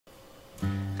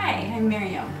I'm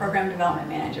Miriam, Program Development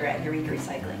Manager at Eureka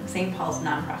Recycling, St. Paul's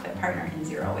nonprofit partner in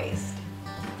zero waste.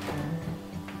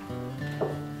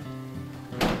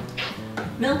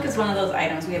 Milk is one of those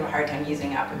items we have a hard time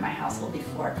using up in my household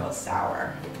before it goes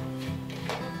sour.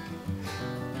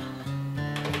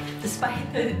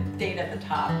 Despite the date at the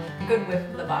top, a good whiff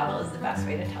of the bottle is the best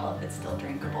way to tell if it's still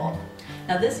drinkable.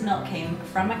 Now this milk came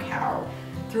from a cow,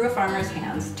 through a farmer's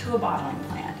hands, to a bottling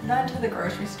plant, then to the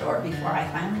grocery store before I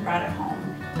finally brought it home,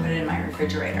 put it in my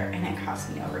refrigerator, and it cost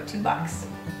me over $2.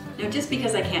 Now just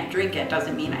because I can't drink it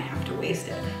doesn't mean I have to waste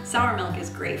it. Sour milk is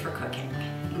great for cooking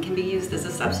and can be used as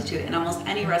a substitute in almost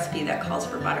any recipe that calls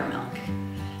for buttermilk.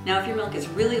 Now if your milk is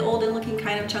really old and looking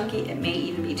kind of chunky, it may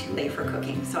even be too late for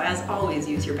cooking, so as always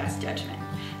use your best judgment.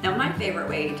 Now my favorite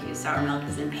way to use sour milk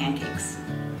is in pancakes.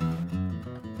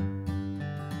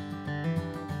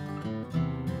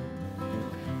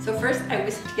 So first I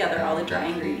whisk together all the dry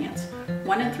ingredients.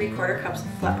 1 3/4 cups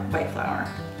of white flour,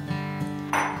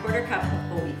 1/4 cup of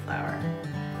whole wheat flour,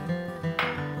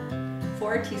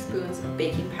 4 teaspoons of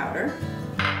baking powder,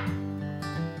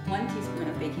 1 teaspoon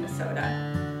of baking soda,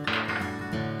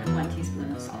 and 1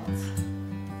 teaspoon of salt.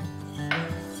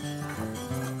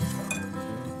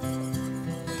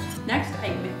 Next, I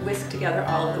whisk together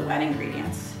all of the wet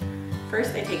ingredients.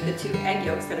 First, I take the 2 egg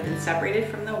yolks that have been separated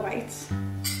from the whites,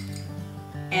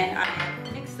 and I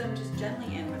mix them just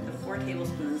gently in with the 4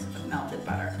 tablespoons of melted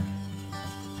butter.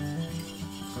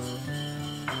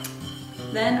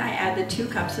 Then I add the 2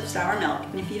 cups of sour milk,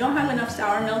 and if you don't have enough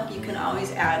sour milk, you can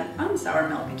always add unsour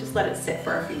milk and just let it sit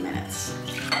for a few minutes.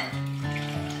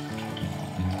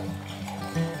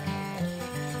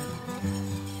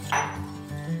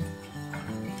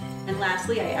 And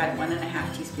lastly, I add 1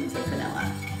 1/2 teaspoons of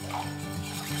vanilla.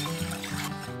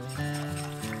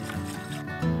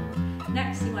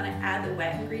 Next, you want to add the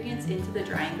wet ingredients into the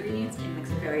dry ingredients and mix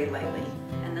it very lightly,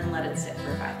 and then let it sit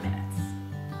for 5 minutes.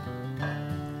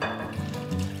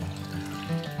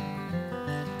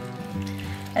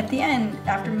 At the end,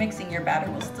 after mixing, your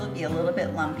batter will still be a little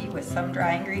bit lumpy with some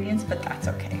dry ingredients, but that's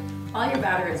okay. While your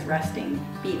batter is resting,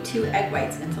 beat 2 egg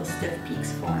whites until stiff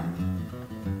peaks form.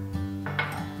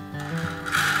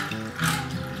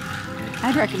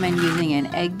 I'd recommend using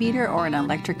an egg beater or an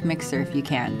electric mixer if you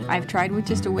can. I've tried with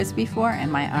just a whisk before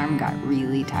and my arm got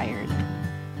really tired.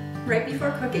 Right before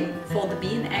cooking, fold the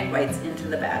beaten egg whites into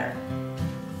the batter.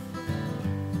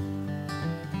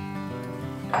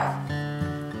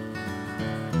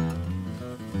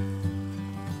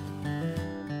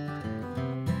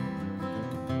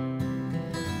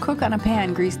 Cook on a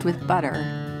pan greased with butter,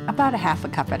 about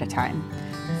 1/2 cup at a time.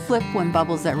 Flip when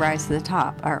bubbles that rise to the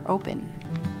top are open.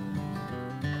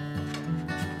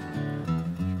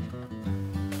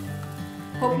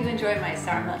 Hope you enjoy my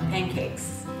sour milk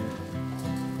pancakes.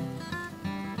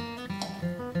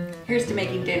 Here's to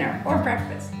making dinner or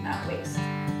breakfast, not waste.